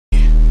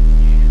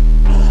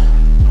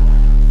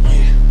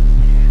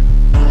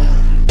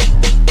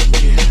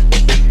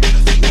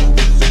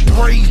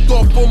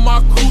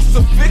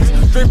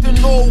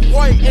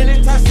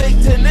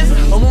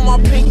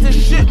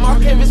My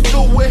canvas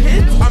filled with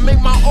hits. I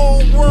make my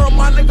own world,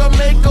 my nigga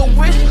make a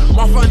wish.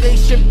 My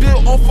foundation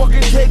built on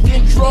fucking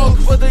taking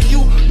drugs. Whether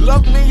you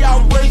love me,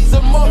 I'll raise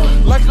them up.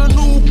 Like a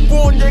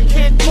newborn, they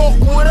can't talk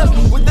with us.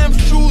 With them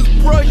shoes,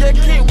 bro, they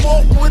can't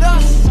walk with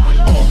us.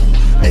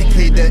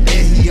 AK the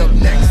air, he up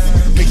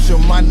next. Make sure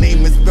my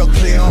name is spelled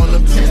clear on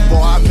them checks.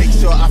 Boy, I make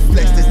sure I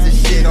flex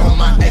this shit on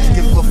my ex.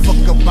 Give a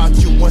fuck about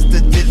you once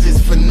the digits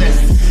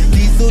finesse.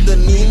 Diesel the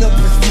Nina,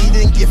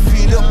 proceed and get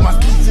feet up. My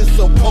speech is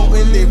so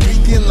potent, they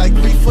reeking like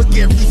reefer.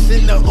 Get reached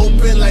in the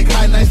open like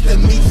hi, nice to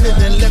meet you.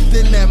 Then left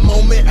in that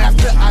moment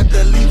after I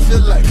delete you.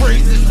 Like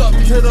praises up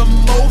to the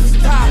most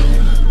high.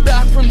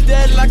 Back from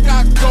dead like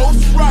I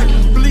ghost right.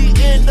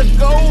 Bleeding the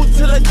gold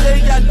till the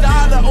day I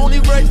die. The only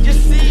red you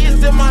see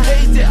is in my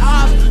hazy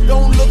eyes.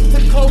 Don't look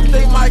too close,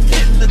 they might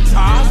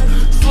hypnotize.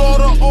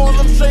 Slaughter all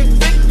them straight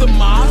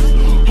victimized.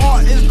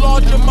 Heart is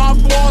larger, my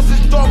bars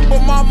is dark,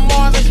 but my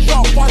mind is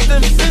sharp. Watch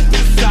them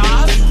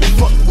synthesize.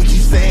 Fuck what you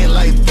saying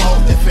like ball.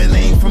 If it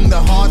ain't from the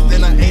heart,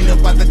 then I ain't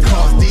about the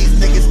cost. These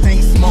niggas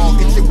think small,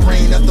 get your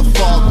brain out the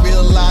fog.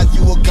 Realize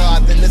you a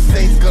god, then the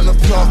saints gonna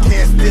talk.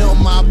 Can't steal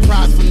my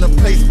prize from the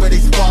place where they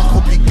spark.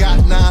 Hope you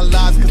got 9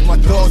 lives, cause my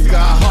dogs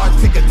got heart.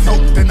 Take a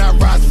toke, then I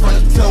rise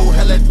front toe.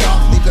 Hella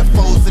dark, leaving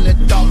foes in the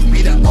dark.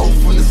 Be the O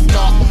from the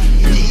start.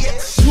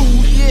 Bitch. 2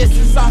 years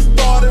since I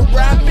started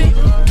rapping.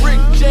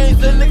 Rick James,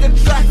 the nigga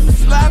tracks are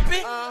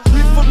slapping.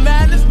 Reefer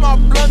madness, my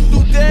blunt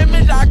do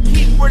damage. I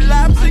keep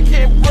relapsing,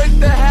 can't break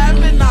the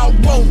habit. I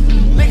won't.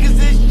 Niggas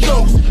is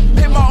jokes.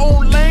 Pay my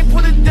own lane,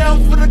 put it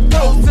down for the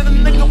ghost. And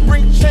a nigga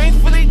bring change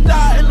for they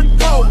die in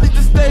the cold. Leave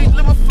the stage,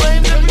 live a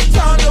flame every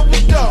time that we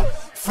go.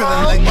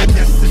 Feeling like my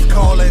death is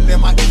calling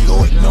and my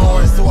ego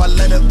ignoring. So I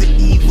let up the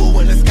evil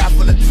in the sky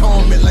full of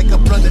torment. Like a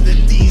blunt of the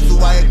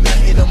diesel, I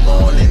ignite in the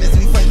morning. As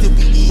we fight to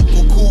be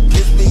equal, cool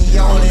kids be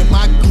yawning.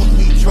 My goose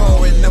be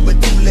drawing, number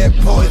 2 lead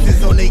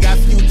poisons. Only got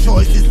few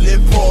choices,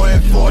 live poor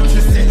and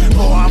fortressing.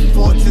 Oh, I'm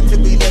fortunate to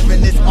be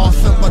living this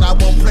awesome. But I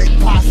won't play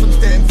possum,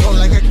 stand tall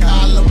like a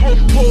column.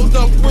 Pulled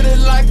up with it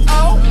like,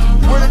 oh,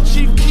 where the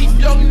chief keep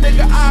young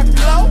nigga, I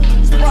glow.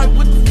 Sprite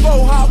with the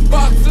 4 hot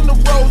box in the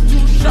road.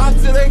 2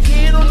 shots to the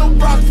head on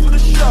the rocks for the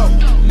show.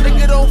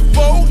 Nigga don't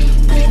fold,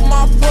 beat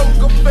my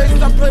poker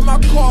face. I play my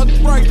cards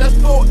right, that's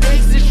 4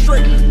 aces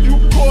straight. You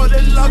call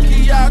it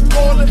lucky, I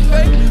call it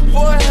fake.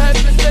 For a head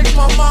mistake,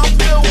 my mind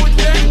filled with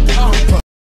that.